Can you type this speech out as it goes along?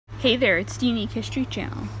Hey there, it's the Unique History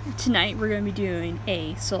Channel. Tonight we're going to be doing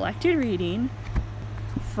a selected reading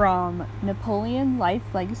from Napoleon, Life,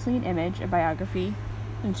 Legacy, and Image, a biography.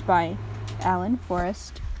 It's by Alan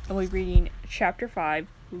Forrest, and we'll be reading Chapter 5,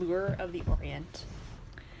 Lure of the Orient.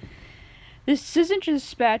 This decision to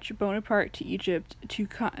dispatch Bonaparte to Egypt to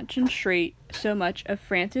concentrate so much of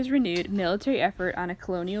France's renewed military effort on a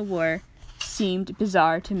colonial war seemed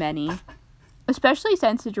bizarre to many, especially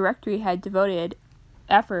since the Directory had devoted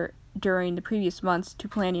effort during the previous months to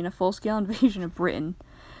planning a full-scale invasion of Britain.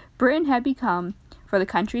 Britain had become, for the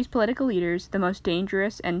country's political leaders, the most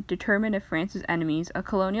dangerous and determined of France's enemies, a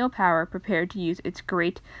colonial power prepared to use its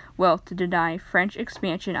great wealth to deny French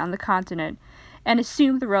expansion on the continent and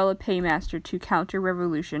assume the role of paymaster to counter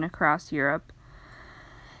revolution across Europe.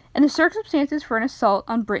 And the circumstances for an assault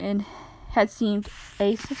on Britain had seemed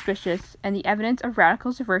suspicious, and the evidence of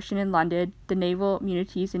radical subversion in London, the naval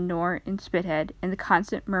immunities in Nore and Spithead, and the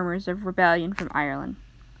constant murmurs of rebellion from Ireland.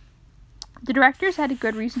 The directors had a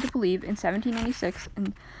good reason to believe in 1796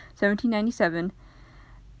 and 1797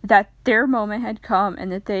 that their moment had come and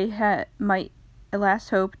that they might at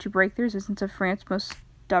last hope to break the resistance of France's most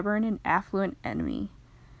stubborn and affluent enemy.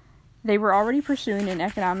 They were already pursuing an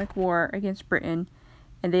economic war against Britain,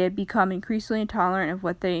 and they had become increasingly intolerant of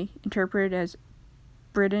what they interpreted as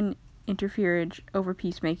Britain interference over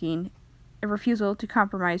peacemaking, a refusal to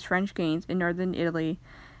compromise French gains in northern Italy,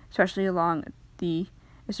 especially along the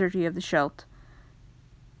estuary of the Scheldt.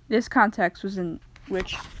 This context was in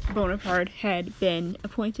which Bonaparte had been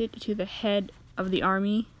appointed to the head of the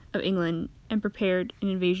army of England and prepared an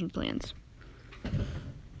invasion plans.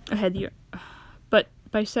 But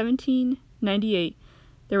by 1798,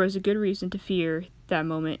 there was a good reason to fear that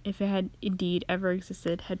moment, if it had indeed ever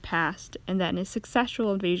existed, had passed, and that a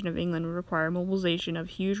successful invasion of England would require mobilization of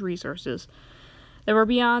huge resources that were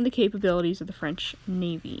beyond the capabilities of the French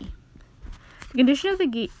Navy. The condition of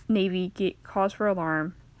the Navy gave cause for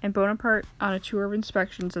alarm, and Bonaparte, on a tour of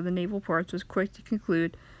inspections of the naval ports, was quick to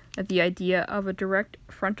conclude that the idea of a direct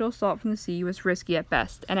frontal assault from the sea was risky at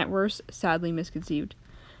best, and at worst, sadly misconceived.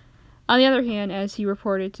 On the other hand, as he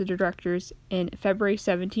reported to the directors in February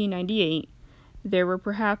 1798, there were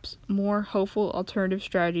perhaps more hopeful alternative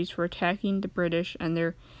strategies for attacking the British and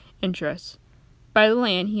their interests. By the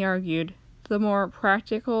land, he argued, the more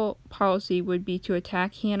practical policy would be to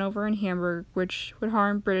attack Hanover and Hamburg, which would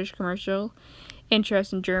harm British commercial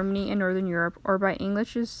interests in Germany and Northern Europe, or by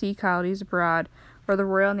English's sea colonies abroad, where the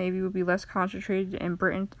Royal Navy would be less concentrated and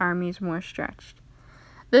Britain's armies more stretched.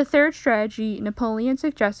 The third strategy, Napoleon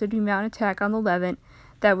suggested, to mount an attack on the Levant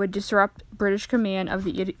that would disrupt British command of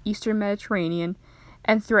the eastern Mediterranean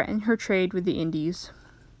and threaten her trade with the Indies.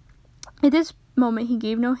 At this moment he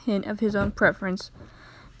gave no hint of his own preference,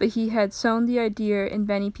 but he had sown the idea in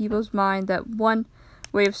many people's mind that one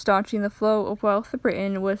way of staunching the flow of wealth of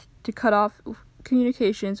Britain was to cut off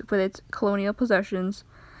communications with its colonial possessions,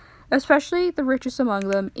 especially the richest among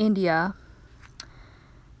them, India.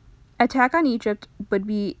 Attack on Egypt would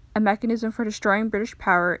be a mechanism for destroying British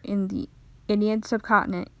power in the Indian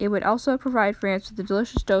subcontinent. It would also provide France with a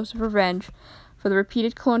delicious dose of revenge for the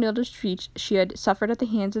repeated colonial defeats she had suffered at the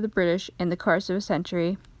hands of the British in the course of a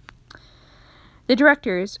century. The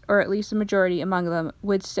directors, or at least a majority among them,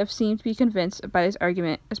 would have seemed to be convinced by this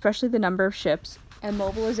argument, especially the number of ships and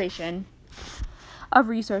mobilization of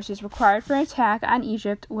resources required for an attack on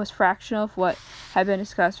Egypt was fractional of what had been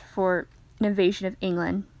discussed for an invasion of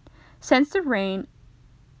England. Since the reign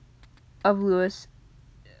of Louis,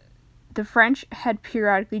 the French had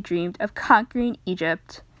periodically dreamed of conquering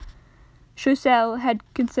Egypt. Choiseul had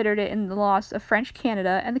considered it in the loss of French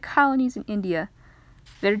Canada and the colonies in India.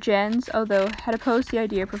 Vergennes, although, had opposed the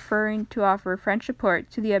idea, preferring to offer French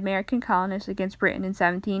support to the American colonists against Britain in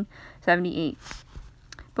 1778.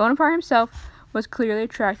 Bonaparte himself was clearly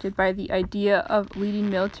attracted by the idea of leading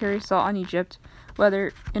military assault on Egypt,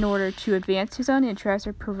 whether in order to advance his own interests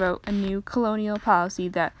or promote a new colonial policy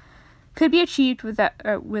that could be achieved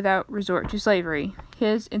without resort to slavery.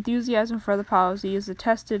 His enthusiasm for the policy is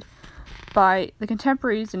attested by the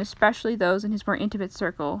contemporaries and especially those in his more intimate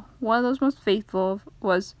circle. One of those most faithful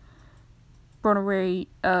was Bonaparte,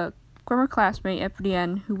 a former classmate at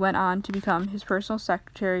Brienne, who went on to become his personal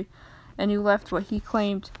secretary and who left what he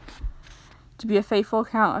claimed to be a faithful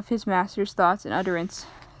account of his master's thoughts and utterance,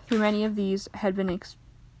 though many of these had been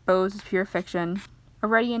exposed as pure fiction.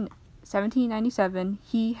 Already in 1797,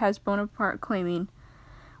 he has Bonaparte claiming,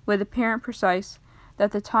 with apparent precise,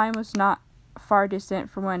 that the time was not far distant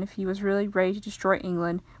from when, if he was really ready to destroy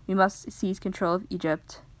England, we must seize control of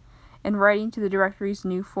Egypt. In writing to the Directory's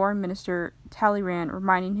new foreign minister, Talleyrand,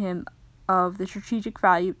 reminding him of the strategic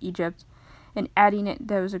value of Egypt and adding it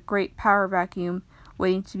there was a great power vacuum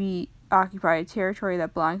waiting to be occupied, a territory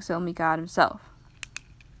that belongs to only God himself.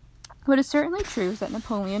 What is certainly true is that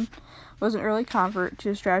Napoleon was an early convert to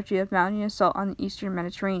the strategy of mounting an assault on the eastern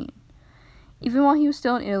Mediterranean. Even while he was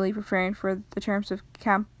still in Italy preparing for the terms of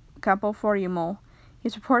Campo Formio, he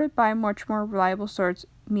is reported by much more reliable source,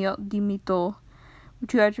 Mille di Mito,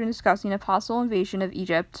 who had been discussing a possible invasion of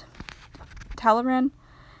Egypt. Talleyrand,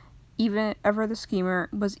 even ever the schemer,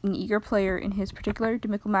 was an eager player in his particular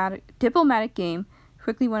diplomatic game,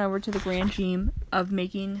 quickly went over to the grand scheme of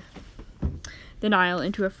making the Nile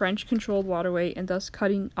into a French-controlled waterway and thus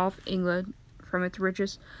cutting off England from its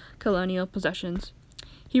richest colonial possessions.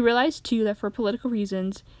 He realized, too, that for political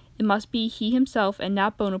reasons, it must be he himself and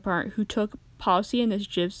not Bonaparte who took policy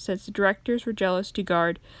initiatives, since the directors were jealous to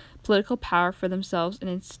guard political power for themselves and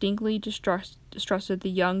instinctively distrusted the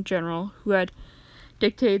young general who had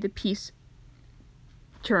dictated the peace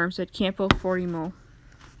terms at Campo Formio.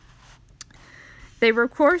 They were,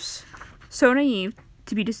 of course, so naive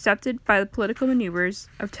to be decepted by the political maneuvers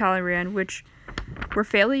of Talleyrand, which were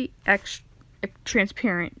fairly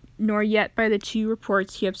transparent, nor yet by the two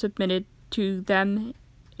reports he had submitted to them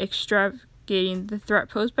extravagating the threat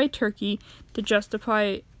posed by Turkey to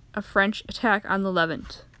justify a French attack on the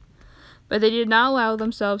Levant. But they did not allow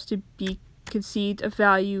themselves to be conceived of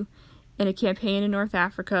value in a campaign in North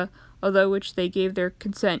Africa, although which they gave their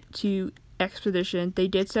consent to expedition, they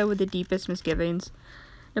did so with the deepest misgivings.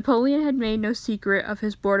 Napoleon had made no secret of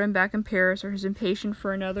his boredom back in Paris or his impatience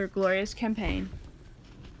for another glorious campaign.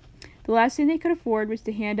 The last thing they could afford was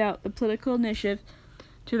to hand out the political initiative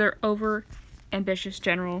to their over-ambitious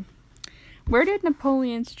general. Where did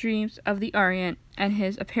Napoleon's dreams of the Orient and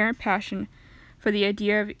his apparent passion for the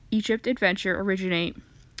idea of Egypt adventure originate?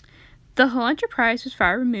 The whole enterprise was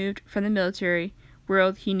far removed from the military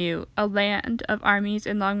world he knew, a land of armies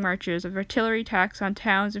and long marches, of artillery attacks on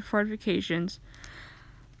towns and fortifications,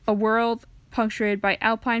 a world punctuated by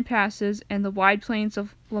alpine passes and the wide plains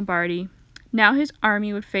of Lombardy. Now his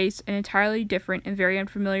army would face an entirely different and very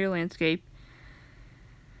unfamiliar landscape.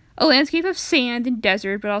 A landscape of sand and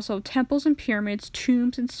desert, but also temples and pyramids,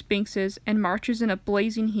 tombs and sphinxes, and marches in a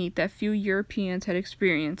blazing heat that few Europeans had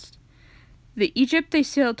experienced. The Egypt they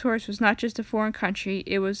sailed towards was not just a foreign country,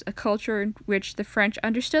 it was a culture in which the French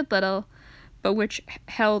understood little, but which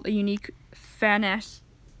held a unique fascination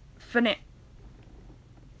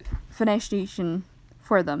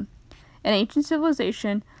for them. An ancient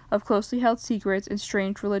civilization of closely held secrets and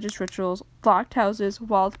strange religious rituals, locked houses,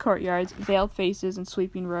 walled courtyards, veiled faces, and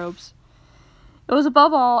sweeping robes. It was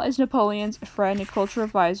above all, as Napoleon's friend and cultural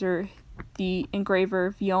advisor, the engraver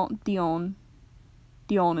Villon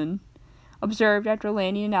Dionin, observed after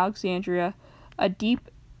landing in Alexandria, a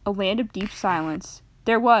land of deep silence.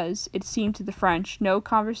 There was, it seemed to the French, no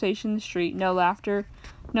conversation in the street, no laughter,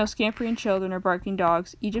 no scampering children or barking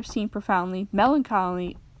dogs. Egypt seemed profoundly,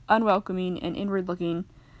 melancholy, unwelcoming, and inward-looking,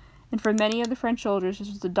 and for many of the French soldiers this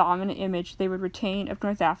was the dominant image they would retain of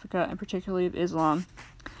North Africa, and particularly of Islam.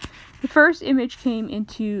 The first image came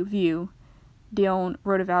into view, Dion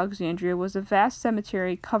wrote of Alexandria, was a vast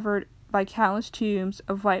cemetery covered by countless tombs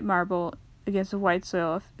of white marble against a white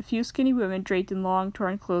soil. A few skinny women draped in long,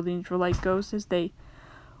 torn clothing were like ghosts as they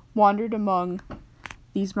wandered among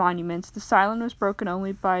these monuments. The silence was broken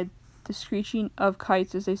only by the screeching of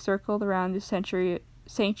kites as they circled around the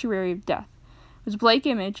sanctuary of death. It was a blank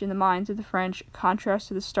image in the minds of the French, contrast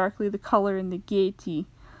to the color and the gaiety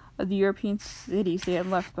of the European cities they had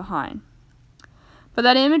left behind. But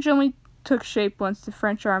that image only took shape once the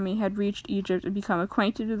French army had reached Egypt and become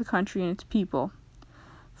acquainted with the country and its people.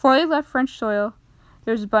 Before they left French soil,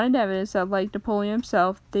 there was abundant evidence that, like Napoleon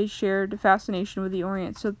himself, they shared a fascination with the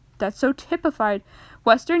Orient, that so typified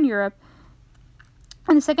Western Europe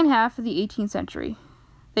in the second half of the 18th century.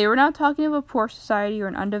 They were not talking of a poor society or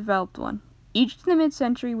an undeveloped one. Egypt in the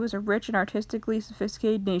mid-century was a rich and artistically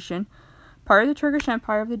sophisticated nation, part of the Turkish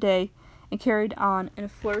Empire of the day, and carried on a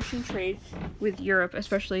flourishing trade with Europe,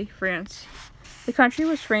 especially France. The country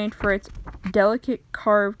was famed for its delicate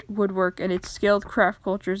carved woodwork and its skilled craft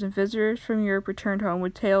cultures, and visitors from Europe returned home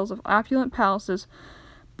with tales of opulent palaces,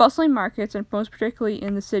 bustling markets, and most particularly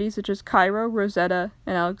in the cities such as Cairo, Rosetta,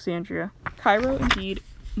 and Alexandria. Cairo, indeed,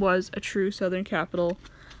 was a true southern capital,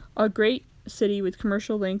 a great city with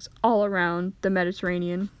commercial links all around the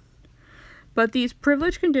Mediterranean. But these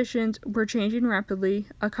privileged conditions were changing rapidly,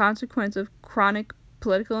 a consequence of chronic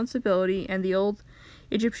political instability, and the old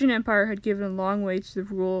Egyptian empire had given a long way to the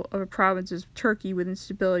rule of a province of Turkey with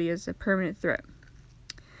instability as a permanent threat.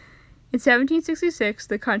 In 1766,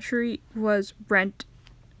 the country was rent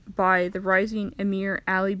by the rising Emir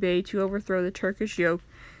Ali Bey to overthrow the Turkish yoke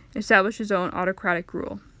establish his own autocratic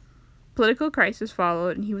rule. Political crisis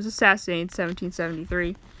followed, and he was assassinated in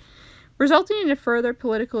 1773, resulting in a further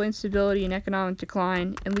political instability and economic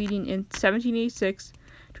decline, and leading in 1786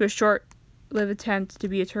 to a short-lived attempt to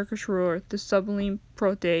be a Turkish ruler, the Sublime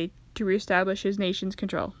Porte, to reestablish his nation's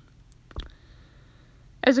control.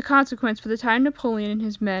 As a consequence, by the time Napoleon and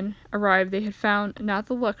his men arrived, they had found not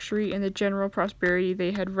the luxury and the general prosperity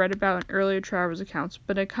they had read about in earlier travelers' accounts,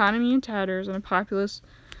 but an economy in tatters and a populace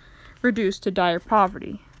reduced to dire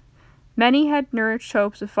poverty. Many had nourished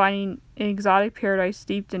hopes of finding an exotic paradise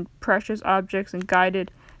steeped in precious objects and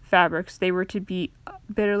gilded fabrics. They were to be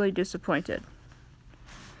bitterly disappointed.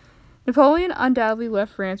 Napoleon undoubtedly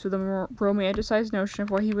left France with a more romanticized notion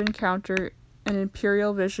of what he would encounter, an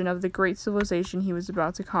imperial vision of the great civilization he was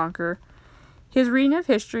about to conquer. His reading of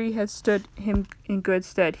history had stood him in good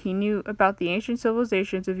stead. He knew about the ancient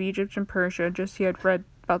civilizations of Egypt and Persia, just as he had read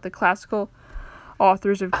about the classical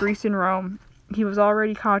authors of Greece and Rome. He was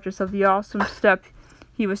already conscious of the awesome step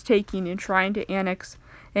he was taking in trying to annex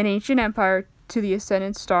an ancient empire to the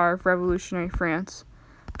ascendant star of revolutionary France.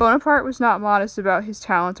 Bonaparte was not modest about his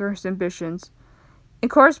talents or his ambitions. In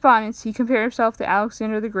correspondence, he compared himself to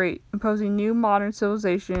Alexander the Great, imposing new modern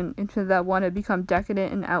civilization into that one had become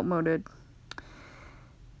decadent and outmoded.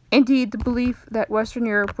 Indeed, the belief that Western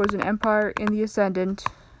Europe was an empire in the ascendant,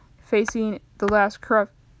 facing the last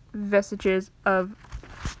corrupt vestiges of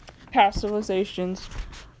past civilizations,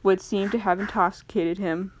 would seem to have intoxicated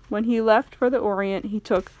him. When he left for the Orient, he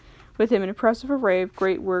took with him an impressive array of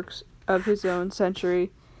great works of his own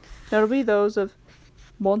century, notably those of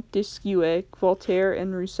Montesquieu, Voltaire,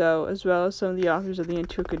 and Rousseau, as well as some of the authors of the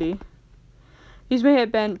antiquity. These may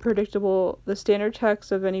have been predictable, the standard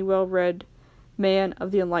texts of any well-read man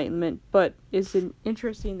of the Enlightenment, but it is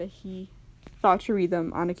interesting that he thought to read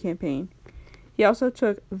them on a campaign. He also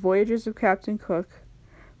took Voyages of Captain Cook,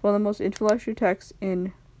 one of the most intellectual texts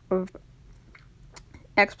of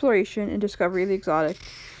exploration and discovery of the exotic,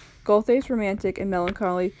 Goethe's romantic and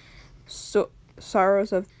melancholy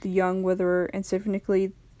sorrows of the young witherer, and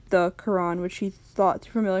significantly the Quran, which he thought to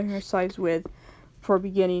familiarize with before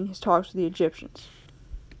beginning his talks with the Egyptians.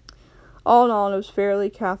 All in all, it was fairly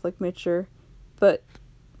Catholic mixture, but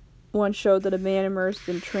one showed that a man immersed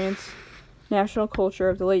in transnational culture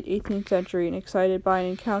of the late 18th century and excited by an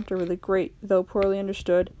encounter with a great, though poorly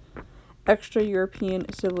understood,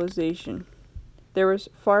 extra-European civilization. There was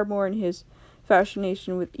far more in his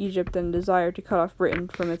fascination with Egypt than a desire to cut off Britain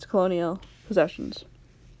from its colonial possessions.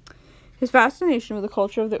 His fascination with the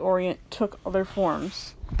culture of the Orient took other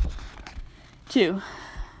forms, too.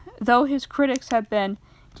 Though his critics have been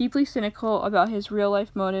deeply cynical about his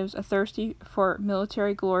real-life motives, a thirsty for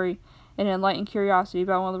military glory and an enlightened curiosity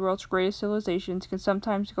about one of the world's greatest civilizations can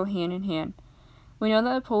sometimes go hand in hand. We know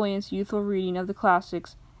that Napoleon's youthful reading of the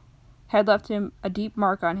classics had left him a deep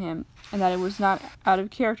mark on him, and that it was not out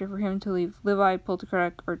of character for him to leave Livy,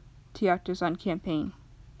 Pulcheric, or Teoctis on campaign.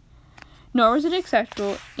 Nor was it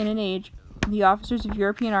acceptable in an age when the officers of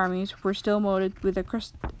European armies were still molded with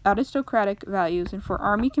aristocratic values, and for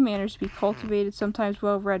army commanders to be cultivated, sometimes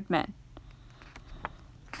well-read men.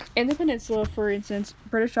 In the Peninsula, for instance,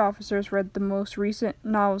 British officers read the most recent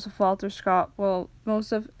novels of Walter Scott, while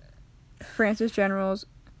most of France's generals,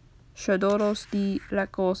 Chaudoros de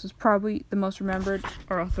Lacoste, is probably the most remembered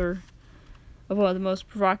author of one of the most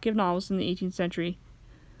provocative novels in the 18th century,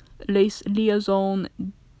 Les Liaisons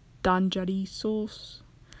Dangereuses.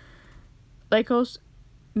 Lacoste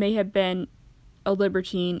may have been a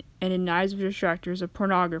libertine and, in the eyes of detractors, a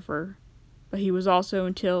pornographer, but he was also,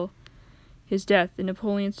 until his death in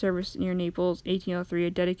Napoleon's service near Naples, 1803,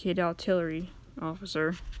 a dedicated artillery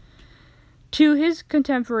officer. To his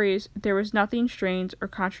contemporaries, there was nothing strange or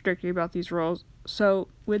contradictory about these roles, so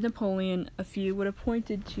with Napoleon, a few would have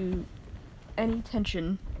pointed to any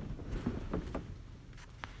tension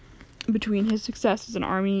between his success as an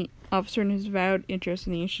army officer and his avowed interest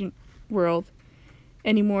in the ancient world,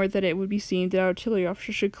 any more that it would be seen that an artillery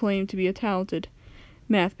officer should claim to be a talented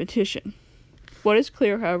mathematician. What is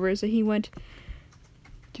clear, however, is that he went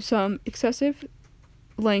to some excessive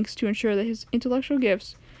lengths to ensure that his intellectual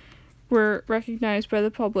gifts were recognized by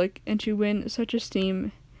the public and to win such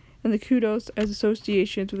esteem and the kudos as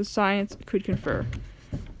associations with the science could confer.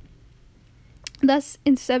 Thus,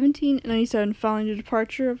 in 1797, following the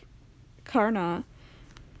departure of Carnot,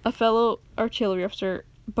 a fellow artillery officer,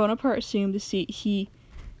 Bonaparte assumed the seat he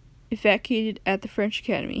vacated at the French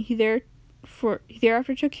Academy. He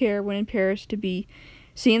thereafter took care, when in Paris, to be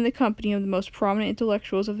seen in the company of the most prominent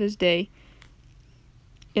intellectuals of his day.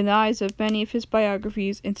 In the eyes of many of his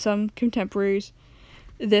biographies and some contemporaries,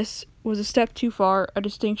 this was a step too far, a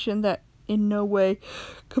distinction that in no way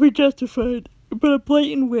could be justified, but a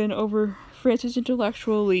blatant win over France's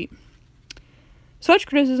intellectual elite. Such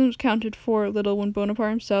criticisms counted for little when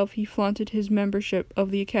Bonaparte himself he flaunted his membership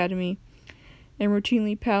of the Academy and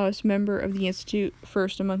routinely passed member of the Institute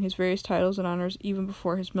first among his various titles and honors even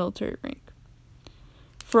before his military rank.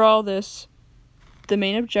 For all this, the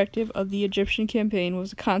main objective of the Egyptian campaign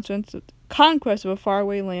was the conquest of a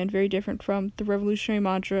faraway land very different from the revolutionary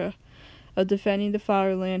mantra of defending the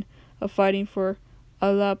fatherland, of fighting for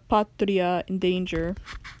la patria in danger,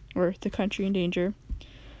 or the country in danger.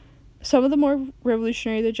 Some of the more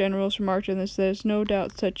revolutionary of the generals remarked on this. There is no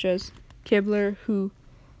doubt, such as Kibler, who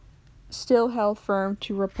still held firm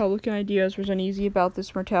to republican ideas, was uneasy about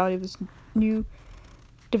this mortality of this new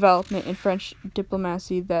development in French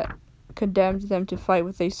diplomacy that condemned them to fight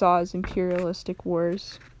what they saw as imperialistic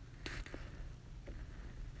wars.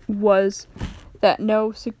 Was that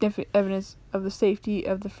no significant evidence of the safety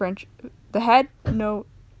of the French that had no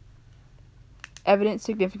evident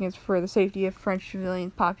significance for the safety of French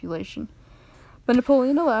civilian population. But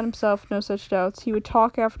Napoleon allowed himself no such doubts. He would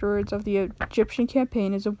talk afterwards of the Egyptian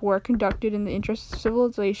campaign as a war conducted in the interest of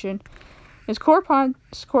civilization. In his correspondence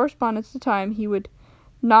at the time, he would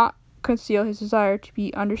not conceal his desire to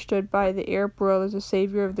be understood by the Arab world as a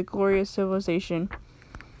savior of the glorious civilization.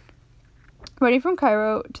 Writing from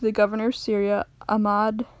Cairo to the governor of Syria,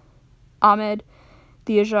 Ahmed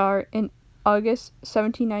Diajar, in August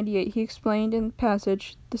 1798, he explained in the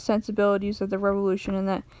passage the sensibilities of the revolution and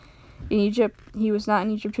that in Egypt, he was not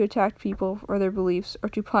in Egypt to attack people or their beliefs or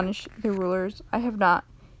to punish their rulers. I have not,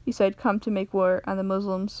 he said, come to make war on the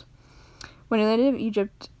Muslims. When he landed in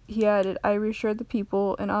Egypt, he added, I reassured the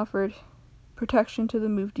people and offered protection to the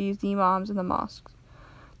muftis, the imams, and the mosques.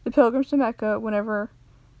 The pilgrims to Mecca,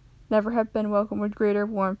 never have been welcomed with greater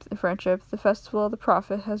warmth and friendship. The festival of the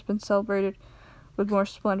Prophet has been celebrated with more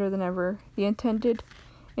splendor than ever. The intended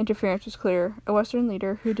interference was clear. A Western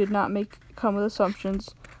leader who did not come with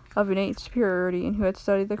assumptions of innate superiority and who had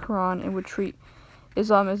studied the Quran and would treat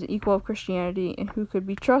Islam as an equal of Christianity and who could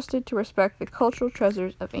be trusted to respect the cultural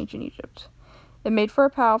treasures of ancient Egypt. It made for a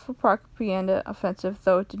powerful propaganda offensive,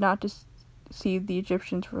 though it did not deceive the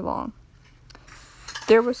Egyptians for long.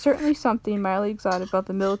 There was certainly something mildly exotic about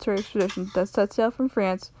the military expedition that set sail from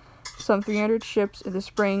France, some 300 ships, in the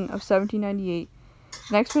spring of 1798,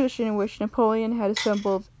 an expedition in which Napoleon had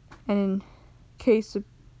assembled, and in case of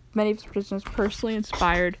many of his prisoners personally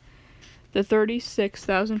inspired, the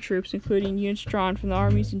 36,000 troops, including units drawn from the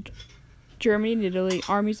armies in Germany and Italy,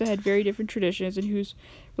 armies that had very different traditions and whose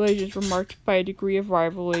relations were marked by a degree of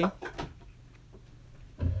rivalry.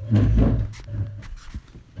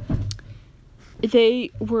 They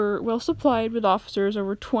were well supplied with officers,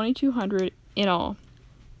 over 2,200 in all.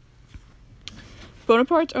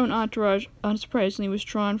 Bonaparte's own entourage, unsurprisingly, was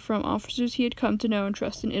drawn from officers he had come to know and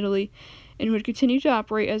trust in Italy, and who would continue to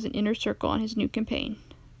operate as an inner circle on his new campaign.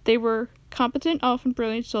 They were competent, often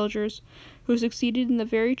brilliant soldiers who succeeded in the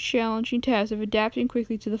very challenging task of adapting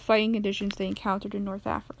quickly to the fighting conditions they encountered in North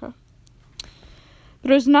Africa. But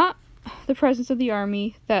it was not the presence of the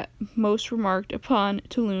army that most remarked upon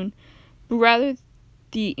Toulon, but rather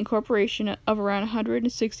the incorporation of around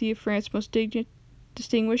 160 of France's most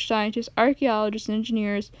distinguished scientists, archaeologists, and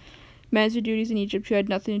engineers, men of duties in Egypt who had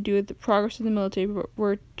nothing to do with the progress of the military, but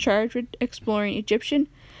were charged with exploring Egyptian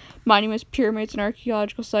monuments, pyramids, and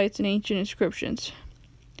archaeological sites and ancient inscriptions.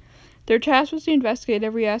 Their task was to investigate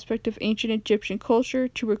every aspect of ancient Egyptian culture,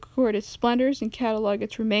 to record its splendors and catalog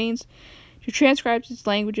its remains, to transcribe its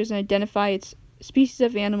languages and identify its species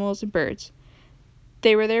of animals and birds.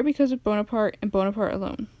 They were there because of Bonaparte and Bonaparte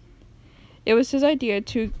alone. It was his idea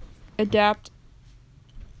to adapt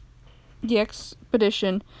the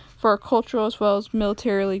expedition for cultural as well as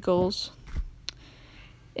military goals,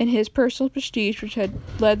 and his personal prestige, which had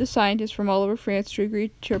led the scientists from all over France to agree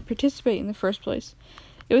to participate in the first place.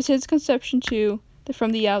 It was his conception, too, that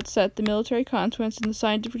from the outset the military consequence and the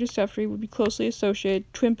scientific discovery would be closely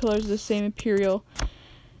associated, twin pillars of the same imperial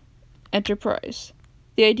enterprise.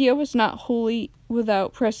 The idea was not wholly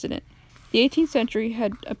without precedent. The 18th century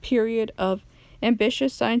had a period of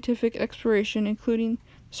ambitious scientific exploration, including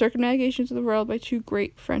the circumnavigations of the world by two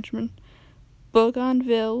great Frenchmen,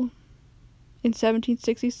 Bougainville in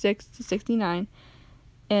 1766-69,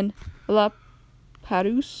 and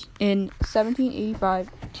Laperouse in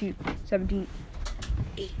 1785-1788.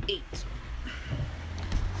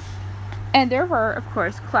 And there were, of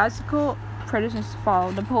course, classical predecessors to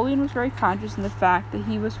follow. Napoleon was very conscious in the fact that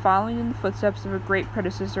he was following in the footsteps of a great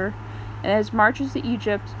predecessor, and as marches to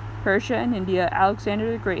Egypt, Persia, and India,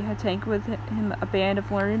 Alexander the Great had taken with him a band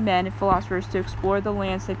of learned men and philosophers to explore the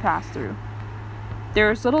lands they passed through. There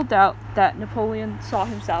is little doubt that Napoleon saw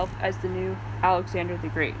himself as the new Alexander the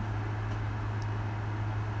Great.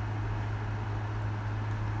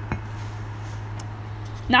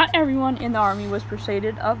 Not everyone in the army was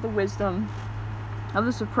persuaded of the wisdom of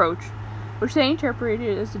this approach, which they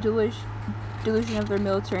interpreted as the delusion of their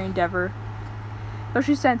military endeavor,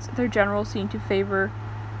 especially since their generals seemed to favor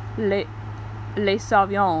les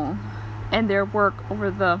savants and their work over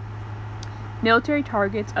the military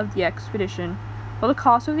targets of the expedition, while the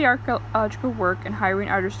cost of the archaeological work and hiring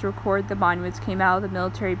artists to record the monuments came out of the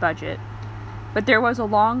military budget. But there was a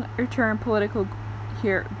long-term political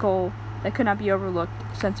goal that could not be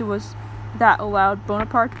overlooked, since it was that allowed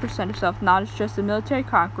Bonaparte to present himself not as just a military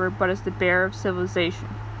conqueror, but as the bearer of civilization.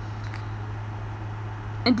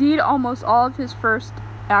 Indeed, almost all of his first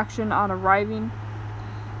action on arriving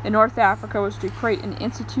in North Africa was to create an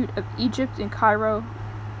Institute of Egypt in Cairo,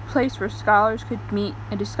 a place where scholars could meet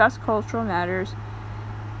and discuss cultural matters,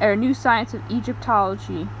 and a new science of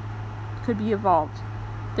Egyptology could be evolved.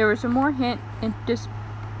 There was a more hint in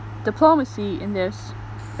diplomacy in this,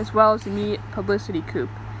 as well as immediate publicity coup.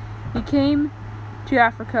 He came to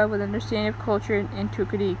Africa with an understanding of culture and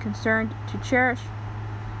antiquity, concerned to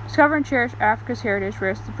discover and cherish Africa's heritage,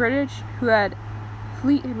 whereas the British, who had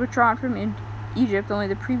fleet had withdrawn from Egypt only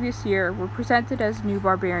the previous year, were presented as new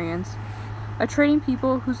barbarians, a trading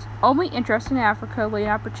people whose only interest in Africa lay in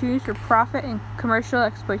opportunities for profit and commercial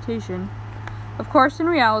exploitation. Of course, in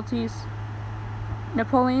realities,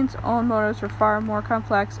 Napoleon's own motives were far more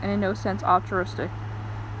complex and in no sense altruistic.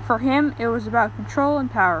 For him, it was about control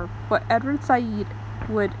and power, what Edward Said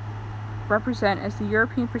would represent as the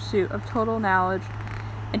European pursuit of total knowledge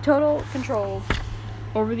and total control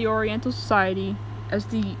over the Oriental society as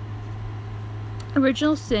the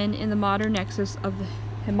original sin in the modern nexus of the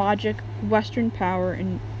hegemonic Western power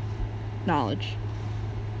and knowledge.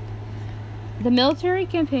 The military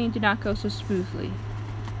campaign did not go so smoothly.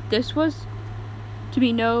 This was to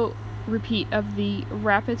be no repeat of the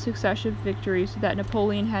rapid successive victories that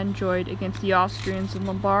Napoleon had enjoyed against the Austrians in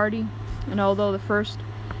Lombardy, and although the first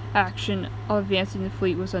action of advancing the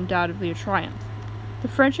fleet was undoubtedly a triumph, the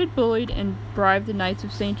French had bullied and bribed the Knights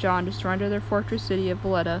of St. John to surrender their fortress city of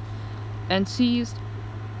Valletta and seized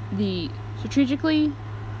the strategically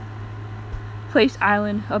placed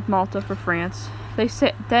island of Malta for France. They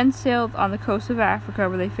then sailed on the coast of Africa,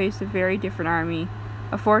 where they faced a very different army,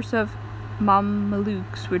 a force of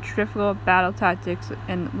Mamelukes with difficult battle tactics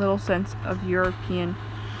and little sense of European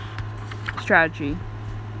strategy.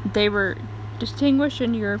 They were distinguished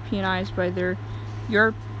and Europeanized by their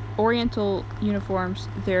Oriental uniforms,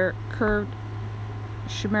 their curved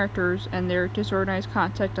schmetters, and their disorganized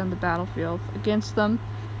conduct on the battlefield. Against them,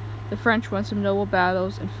 the French won some noble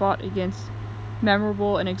battles and fought against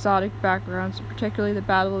memorable and exotic backgrounds, particularly the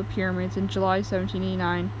Battle of the Pyramids in July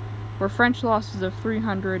 1789, where French losses of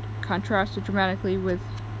 300 contrasted dramatically with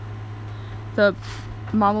the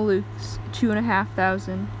Mamelukes'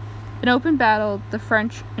 2,500. In open battle, the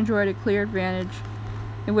French enjoyed a clear advantage,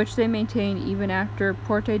 in which they maintained even after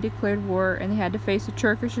Porte declared war, and they had to face the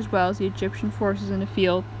Turkish as well as the Egyptian forces in the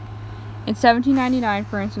field. In 1799,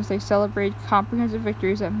 for instance, they celebrated comprehensive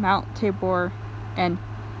victories at Mount Tabor and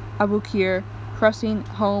Aboukir, pressing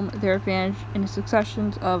home their advantage in a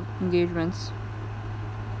succession of engagements.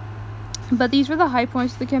 But these were the high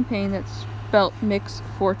points of the campaign that spelt mixed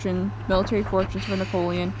military fortunes for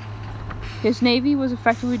Napoleon. His navy was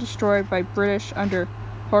effectively destroyed by British under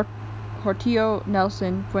Hortio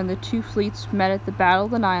Nelson when the two fleets met at the Battle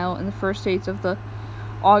of the Nile in the first days of the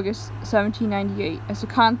August 1798. As a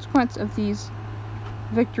consequence of these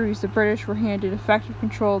victories, the British were handed effective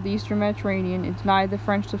control of the Eastern Mediterranean and denied the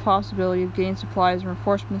French the possibility of getting supplies and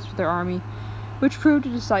reinforcements for their army, which proved a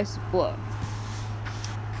decisive blow.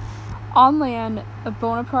 On land,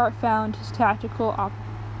 Bonaparte found his tactical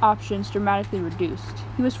options dramatically reduced.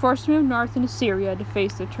 He was forced to move north into Syria to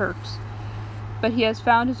face the Turks, but he has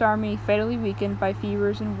found his army fatally weakened by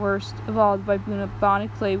fevers and worst of all by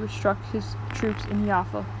bubonic plague, which struck his troops in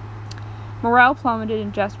Jaffa. Morale plummeted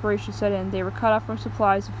and desperation set in. They were cut off from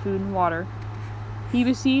supplies of food and water. He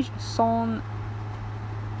besieged Saint-Jean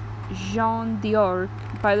d'Arc.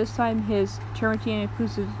 By this time, his temerity and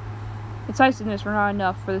incisiveness were not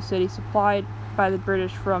enough for the city, supplied by the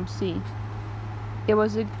British from sea. It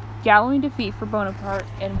was a galling defeat for Bonaparte,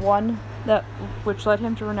 and one which led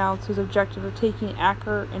him to renounce his objective of taking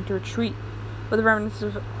Acre and to retreat with the remnants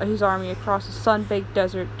of his army across the sun-baked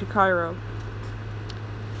desert to Cairo.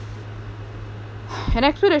 An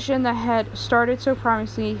expedition that had started so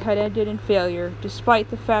promisingly had ended in failure, despite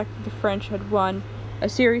the fact that the French had won a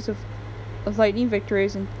series of lightning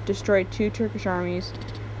victories and destroyed two Turkish armies.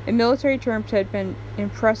 In military terms, it had been an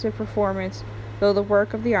impressive performance, though the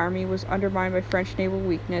work of the army was undermined by French naval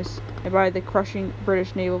weakness and by the crushing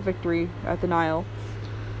British naval victory at the Nile.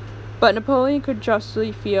 But Napoleon could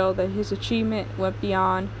justly feel that his achievement went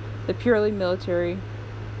beyond the purely military.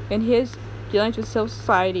 In his dealings with civil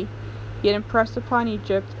society, he had impressed upon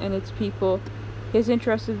Egypt and its people his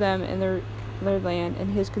interest in them and their land,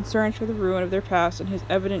 and his concerns for the ruin of their past, and his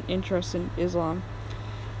evident interest in Islam.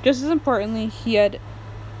 Just as importantly, he had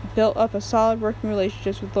built up a solid working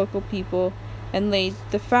relationships with local people and laid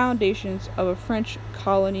the foundations of a French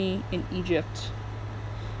colony in Egypt.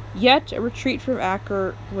 Yet, a retreat from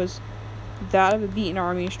Acre was that of a beaten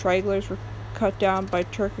army. Stragglers were cut down by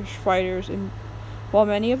Turkish fighters, and while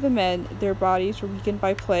many of the men, their bodies were weakened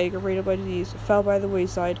by plague or raided by disease, fell by the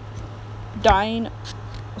wayside. Dying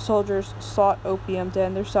soldiers sought opium to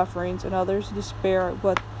end their sufferings, and others, in despair at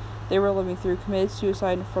what they were living through, committed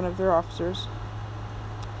suicide in front of their officers.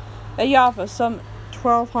 At Jaffa, some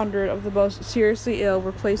 1,200 of the most seriously ill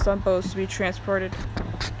were placed on boats to be transported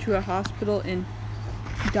to a hospital in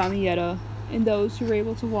Damietta, and those who were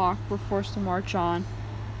able to walk were forced to march on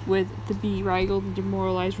with the bedraggled and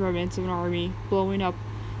demoralized remnants of an army, blowing up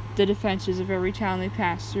the defenses of every town they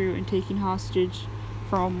passed through and taking hostage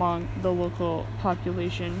from among the local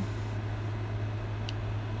population.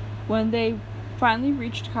 When they finally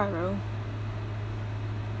reached Cairo,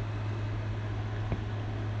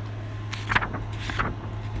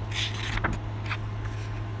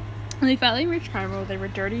 they were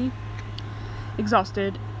dirty,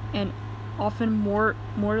 exhausted, and often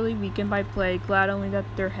mortally weakened by plague, glad only that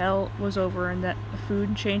their hell was over and that the food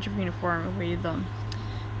and change of uniform awaited them.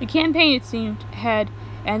 The campaign, it seemed, had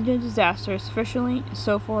ended in disaster sufficiently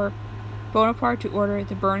so for Bonaparte to order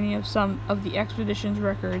the burning of some of the expedition's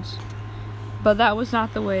records, but that was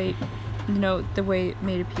not the way it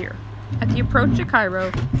made appear. At the approach to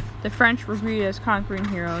Cairo, the French were greeted as conquering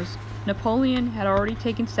heroes. Napoleon had already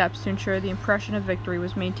taken steps to ensure the impression of victory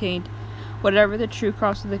was maintained, whatever the true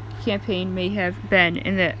cost of the campaign may have been,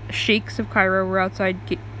 and the sheiks of Cairo were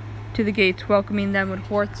outside to the gates welcoming them with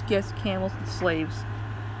horse, gifts, camels, and slaves.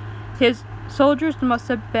 His soldiers must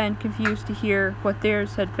have been confused to hear what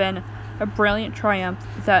theirs had been a brilliant triumph,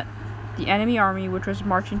 that the enemy army, which was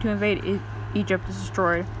marching to invade Egypt, was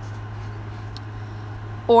destroyed.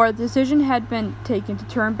 Or the decision had been taken to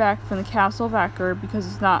turn back from the castle of Acre because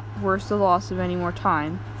it's not worth the loss of any more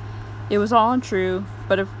time. It was all untrue,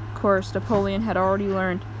 but of course Napoleon had already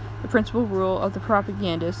learned the principal rule of the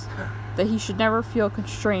propagandist, that he should never feel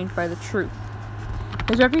constrained by the truth.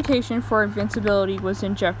 His reputation for invincibility was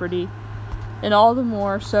in jeopardy, and all the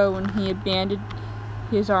more so when he abandoned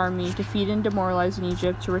his army, defeated and demoralized in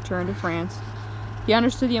Egypt, to return to France. He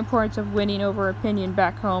understood the importance of winning over opinion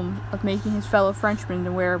back home, of making his fellow Frenchmen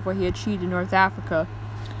aware of what he had achieved in North Africa.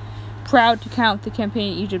 Proud to count the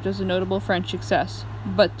campaign in Egypt as a notable French success,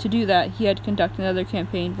 but to do that he had to conduct another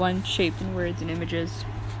campaign, one shaped in words and images.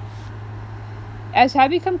 As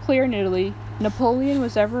had become clear in Italy, Napoleon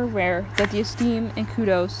was ever aware that the esteem and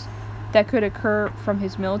kudos that could occur from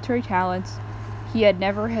his military talents, he had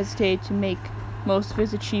never hesitated to make most of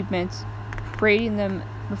his achievements, parading them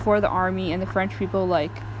before the army and the French people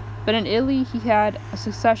alike. But in Italy he had a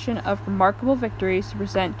succession of remarkable victories to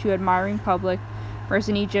present to an admiring public, whereas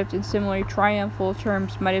in Egypt, in similarly triumphal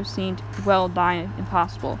terms, might have seemed well nigh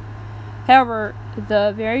impossible. However,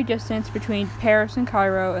 the very distance between Paris and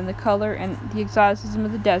Cairo, and the color and the exoticism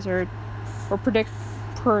of the desert, were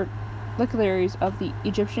particularities of the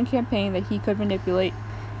Egyptian campaign that he could manipulate,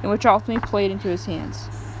 and which ultimately played into his hands.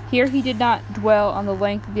 Here he did not dwell on the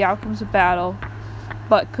length of the outcomes of battle,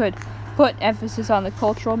 but could put emphasis on the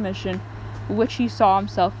cultural mission which he saw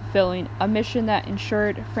himself fulfilling, a mission that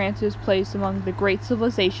ensured France's place among the great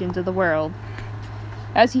civilizations of the world.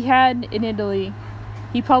 As he had in Italy,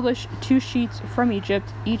 he published 2 sheets from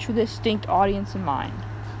Egypt, each with a distinct audience in mind.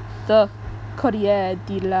 The Courrier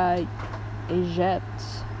de l'Egypte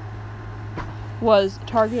was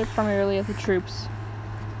targeted primarily at the troops,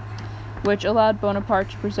 which allowed Bonaparte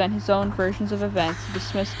to present his own versions of events and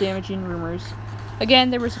dismiss damaging rumors. Again,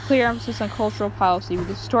 there was a clear emphasis on cultural policy, with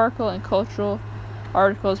historical and cultural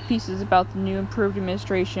articles, pieces about the new improved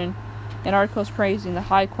administration, and articles praising the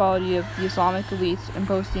high quality of the Islamic elites and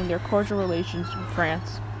boasting their cordial relations with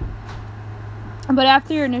France. But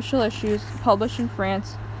after initial issues published in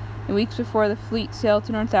France, and weeks before the fleet sailed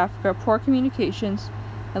to North Africa, poor communications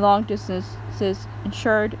and long distances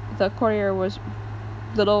ensured the Courier was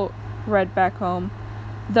little read back home,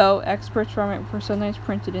 though excerpts from it were sometimes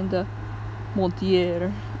printed in the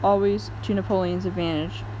Montier, always to Napoleon's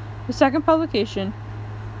advantage. The second publication,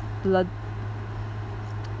 let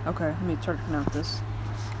me try to pronounce this.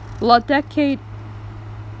 La decade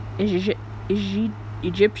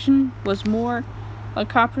Egyptian was more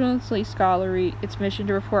uncomprehensively scholarly. Its mission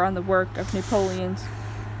to report on the work of Napoleon's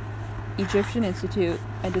Egyptian Institute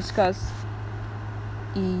and discuss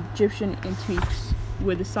Egyptian antiques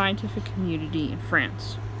with the scientific community in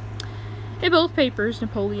France. In both papers,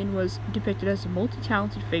 Napoleon was depicted as a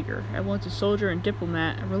multi-talented figure, at once a soldier and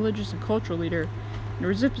diplomat, a religious and cultural leader, and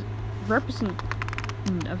a representative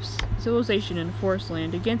of civilization in a forest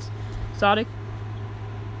land against exotic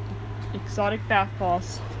bath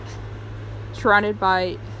balls surrounded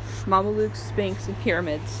by Mamelukes, Sphinx, and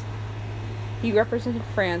pyramids. He represented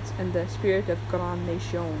France and the spirit of Grande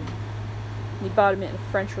Nation, the embodiment of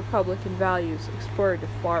French Republican values exported to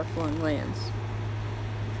far-flung lands.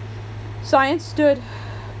 Science stood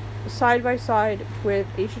side by side with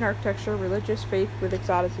ancient architecture, religious faith with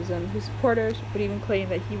exoticism. His supporters would even claim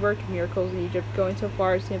that he worked miracles in Egypt, going so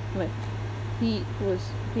far as to implement he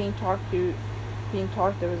was being talked of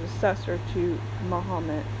as a successor to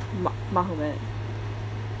Mahomet.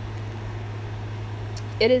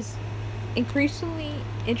 It is increasingly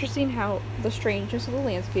interesting how the strangeness of the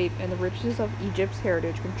landscape and the richness of Egypt's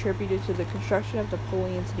heritage contributed to the construction of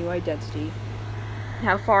Napoleon's new identity, and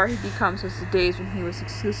how far he becomes since the days when he was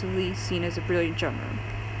exclusively seen as a brilliant general.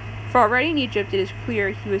 For already in Egypt it is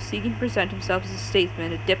clear he was seeking to present himself as a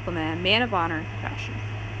statesman, a diplomat, a man of honor and compassion,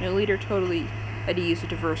 and a leader totally at ease with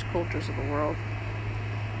diverse cultures of the world.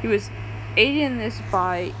 He was aided in this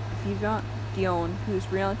by Vivant Dion,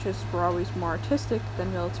 whose real interests were always more artistic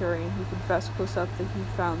than military, and who confessed close up that he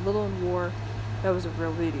found little in war that was of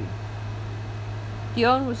real beauty.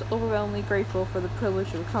 Dion was overwhelmingly grateful for the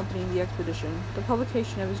privilege of accompanying the expedition. The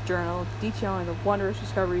publication of his journal, detailing the wondrous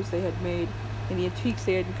discoveries they had made and the antiques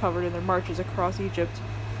they had uncovered in their marches across Egypt,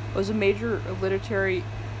 was a major literary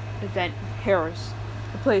event in Paris,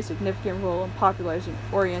 and played a significant role in popularizing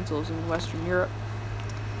Orientalism in Western Europe.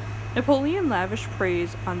 Napoleon lavished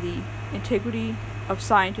praise on the antiquity of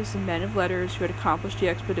scientists and men of letters who had accomplished the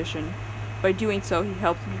expedition. By doing so, he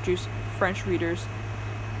helped introduce French readers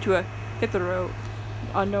to a hitherto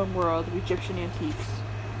unknown world of Egyptian antiques.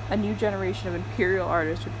 A new generation of imperial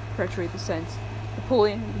artists would perpetuate the sense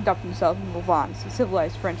Napoleon had conducted himself in Louvain as a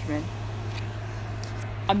civilized Frenchman,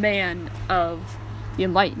 a man of the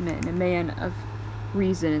Enlightenment, a man of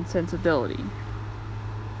reason and sensibility.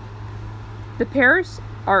 The Paris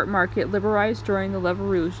art market, liberalized during the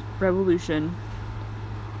Revolution,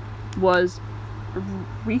 was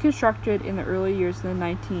reconstructed in the early years of the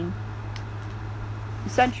 19th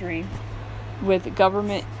century with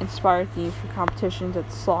government-inspired themes for competitions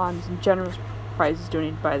at salons and general prizes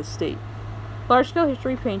donated by the state. Large-scale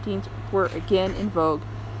history paintings were again in vogue,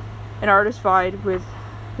 and artists vied with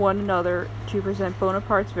one another to present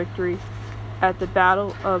Bonaparte's victory at the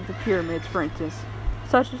Battle of the Pyramids, for instance.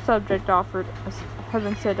 Such a subject offered a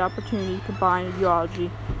heaven-sent opportunity to combine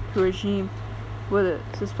ideology to a regime with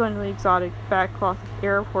a splendidly exotic backcloth of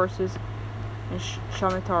Arab horses and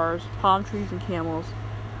scimitars, palm trees, and camels,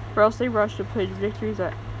 or else they rushed to play victories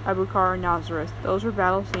at Abukar and Nazareth. Those were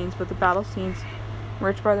battle scenes, but the battle scenes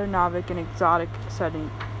enriched by their novic and exotic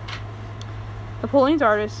setting. Napoleon's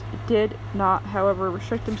artists did not, however,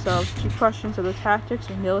 restrict themselves to questions of the tactics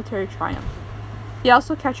of military triumph. He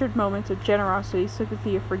also captured moments of generosity,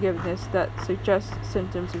 sympathy, and forgiveness that suggest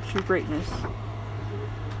symptoms of true greatness.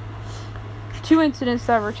 Two incidents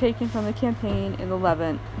that were taken from the campaign in the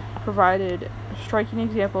Levant provided striking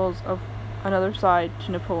examples of another side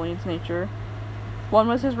to Napoleon's nature. One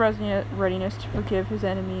was his readiness to forgive his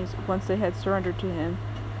enemies once they had surrendered to him,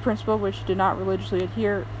 a principle which he did not religiously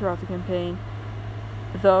adhere throughout the campaign,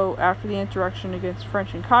 though after the insurrection against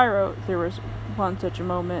French in Cairo, there was one such a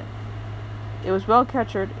moment. It was well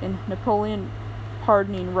captured in Napoleon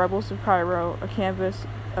Pardoning Rebels of Cairo, a canvas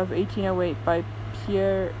of 1808 by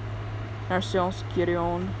Pierre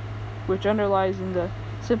Narcisse-Guérin, which underlies in the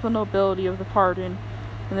simple nobility of the pardon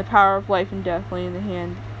and the power of life and death lay in the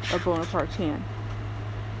hand of Bonaparte's hand.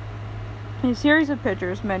 In a series of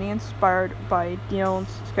pictures, many inspired by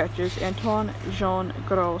Dion's sketches, Antoine Jean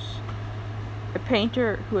Gros, a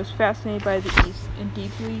painter who was fascinated by the East and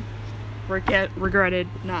deeply regretted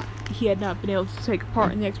he had not been able to take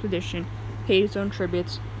part in the expedition, paid his own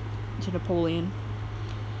tributes to Napoleon.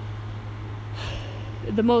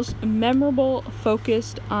 The most memorable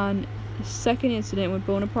focused on the second incident when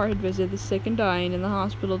Bonaparte had visited the sick and dying in the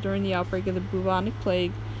hospital during the outbreak of the bubonic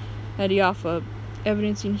plague at Jaffa,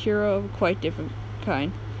 evidencing hero of a quite different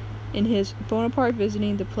kind. In his Bonaparte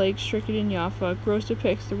visiting the plague-stricken Jaffa, Gros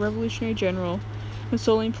depicts the revolutionary general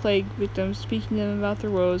consoling plague victims, speaking to them about their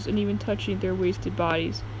woes, and even touching their wasted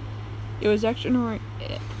bodies. It was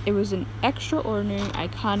It was an extraordinary,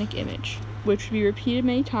 iconic image, which would be repeated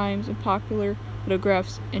many times in popular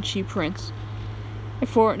photographs and cheap prints. And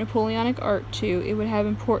for Napoleonic art, too, it would have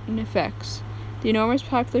important effects. The enormous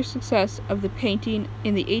popular success of the painting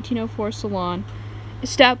in the 1804 Salon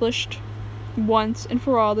established once and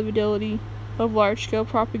for all the validity of large-scale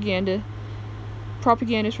propagandist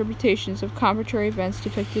reputations of contemporary events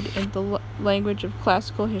depicted in the language of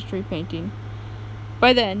classical history painting.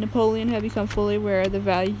 By then, Napoleon had become fully aware of the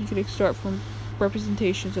value he could extort from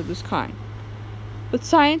representations of this kind. But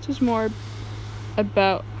science was more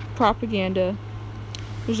about propaganda.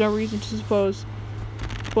 There's no reason to suppose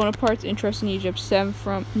Bonaparte's interest in Egypt stemmed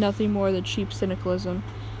from nothing more than cheap cynicalism.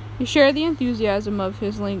 He shared the enthusiasm of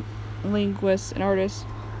his linguists and artists,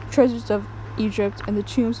 treasures of Egypt, and the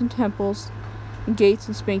tombs and temples, and gates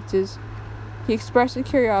and sphinxes. He expressed a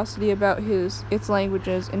curiosity about its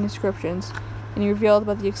languages and inscriptions, and he revealed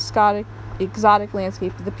about the exotic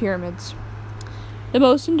landscape of the pyramids. The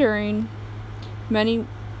most enduring, many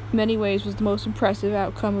ways, was the most impressive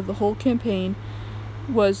outcome of the whole campaign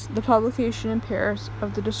was the publication in Paris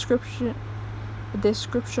of the Description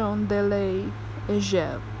de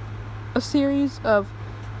l'Egypte, a series of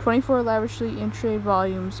 24 lavishly illustrated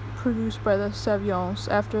volumes produced by the Savants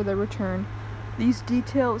after their return. These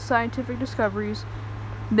detailed scientific discoveries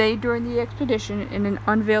made during the expedition and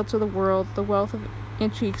unveiled to the world the wealth of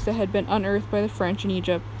antiques that had been unearthed by the French in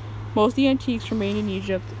Egypt. Most of the antiques remained in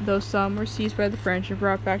Egypt, though some were seized by the French and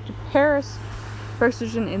brought back to Paris for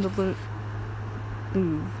exhibition in the Louvre.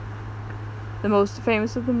 The most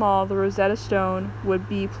famous of them all, the Rosetta Stone, would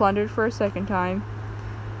be plundered for a second time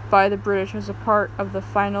by the British as a part of the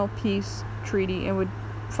final peace treaty and would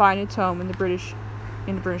find its home in the British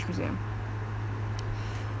Museum.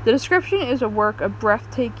 The Description is a work of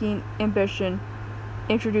breathtaking ambition,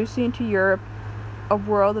 introducing into Europe a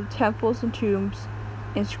world of temples and tombs,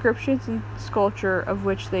 inscriptions and sculpture of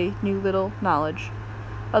which they knew little knowledge.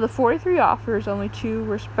 Of the 43 authors, only 2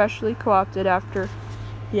 were specially co-opted after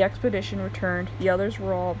the expedition returned. The others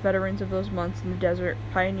were all veterans of those months in the desert,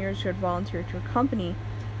 pioneers who had volunteered to accompany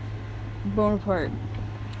Bonaparte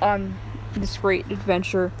on this great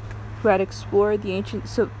adventure, who had explored the ancient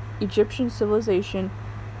Egyptian civilization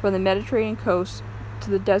from the Mediterranean coast to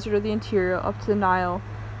the desert of the interior up to the Nile,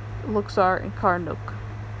 Luxor, and Karnak.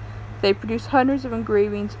 They produced hundreds of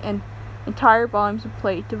engravings and entire volumes of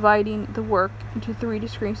plate, dividing the work into 3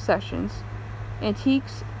 distinct sections: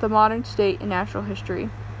 antiques, the modern state, and natural history,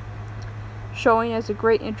 showing as a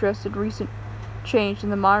great interest in recent change in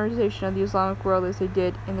the modernization of the Islamic world as they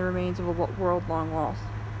did in the remains of a world long lost.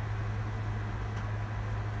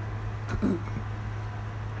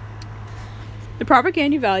 The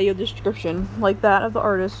propaganda value of the Description, like that of the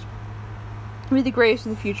artist, would be the greatest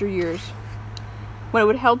in the future years, when it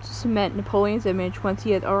would help to cement Napoleon's image once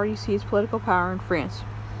he had already seized political power in France.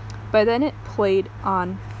 By then it played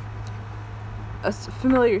on a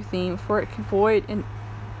familiar theme, for it conveyed in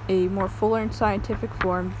a more fuller and scientific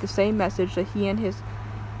form the same message that he and his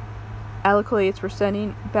acolytes were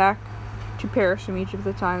sending back to Paris from Egypt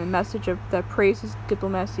at the time, a message that praised his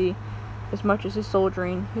diplomacy as much as his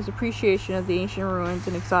soldiering, his appreciation of the ancient ruins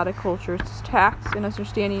and exotic cultures, his tact and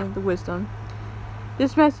understanding of the wisdom.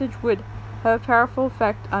 This message would have a powerful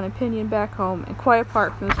effect on opinion back home, and quite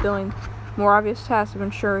apart from the still more obvious task of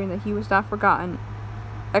ensuring that he was not forgotten,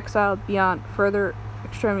 exiled beyond further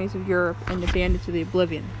extremities of Europe, and abandoned to the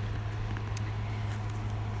oblivion.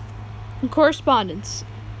 In correspondence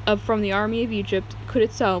from the army of Egypt could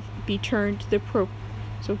itself be turned to the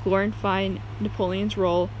purpose of glorifying Napoleon's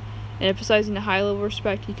role and emphasizing the high level of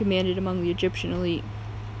respect he commanded among the Egyptian elite.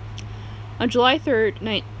 On July 3rd,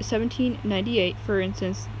 1798, for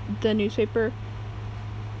instance, the newspaper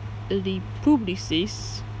Le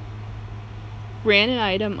Publicis ran an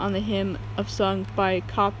item on the hymn of sung by a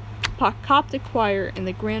Coptic choir in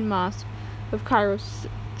the Grand Mosque of Cairo to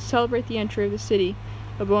celebrate the entry of the city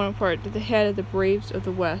of Bonaparte at the head of the Braves of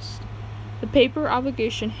the West. The paper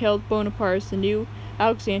obligation hailed Bonaparte as the new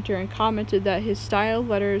Alexander and commented that his style of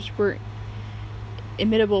letters were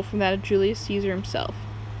imitable from that of Julius Caesar himself.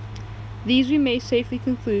 These, we may safely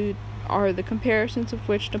conclude, are the comparisons of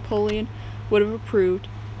which Napoleon would have approved,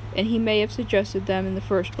 and he may have suggested them in the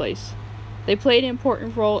first place. They played an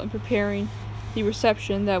important role in preparing the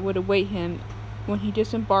reception that would await him when he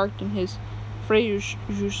disembarked in his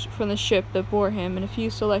Frejus from the ship that bore him and a few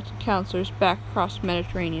selected counselors back across the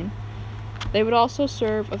Mediterranean. They would also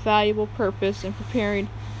serve a valuable purpose in preparing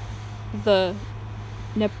the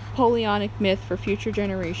Napoleonic myth for future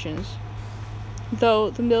generations. Though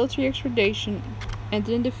the military expedition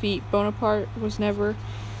ended in defeat, Bonaparte was never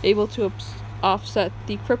able to offset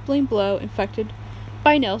the crippling blow inflicted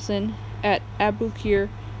by Nelson at Aboukir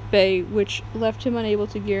Bay, which left him unable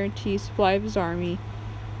to guarantee supply of his army.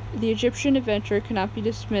 The Egyptian adventure cannot be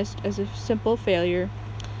dismissed as a simple failure.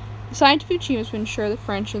 The scientific achievements would ensure the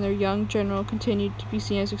French and their young general continued to be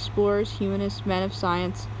seen as explorers, humanists, men of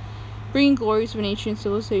science, bringing glories of an ancient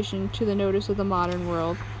civilization to the notice of the modern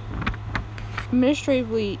world.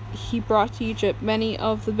 Administratively, he brought to Egypt many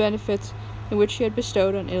of the benefits in which he had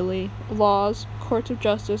bestowed on Italy: laws, courts of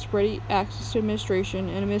justice, ready access to administration,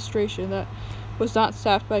 and administration that was not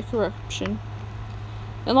sapped by corruption.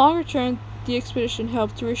 In longer term, the expedition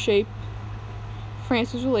helped to reshape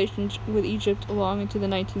France's relations with Egypt long into the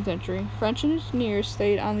 19th century. French engineers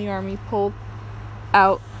stayed on the army, pulled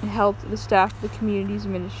out, and helped the staff of the country's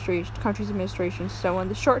administration. So in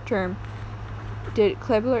the short term, did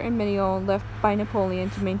Kleber and Mignon, left by Napoleon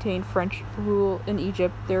to maintain French rule in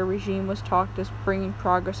Egypt. Their regime was talked as bringing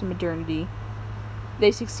progress and modernity.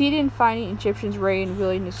 They succeeded in finding Egyptians ready and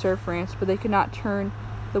willing to serve France, but they could not turn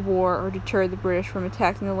the war or deter the British from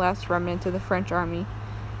attacking the last remnant of the French army.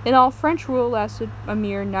 In all, French rule lasted a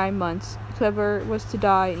mere 9 months. Kleber was to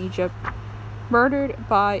die in Egypt, murdered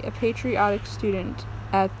by a patriotic student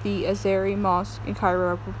at the Azari Mosque in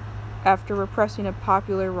Cairo after repressing a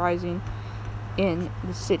popular rising in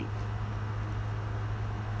the city.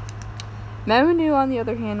 Menou, on the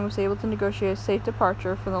other hand, was able to negotiate a safe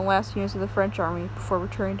departure from the last units of the French army before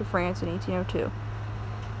returning to France in 1802.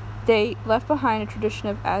 They left behind a tradition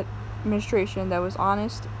of administration that was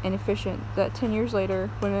honest and efficient that 10 years later,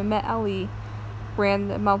 when Mehmet Ali ran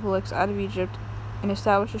the Mamluks out of Egypt and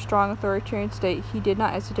established a strong authoritarian state, he did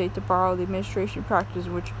not hesitate to borrow the administration practices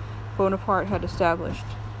which Bonaparte had established.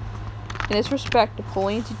 In this respect,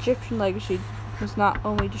 Napoleon's Egyptian legacy was not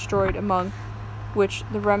only destroyed, among which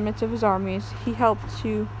the remnants of his armies, he helped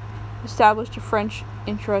to establish the French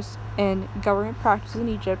interest in government practices in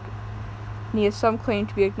Egypt, and he has some claim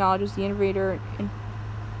to be acknowledged as the innovator and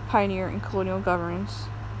pioneer in colonial governance.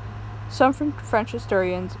 Some French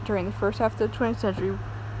historians during the first half of the 20th century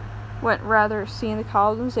went rather seeing the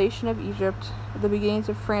colonization of Egypt, the beginnings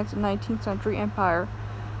of France's 19th century empire,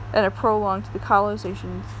 and a prologue to the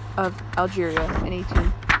colonization of Algeria in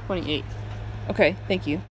 1828. Okay, thank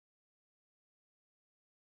you.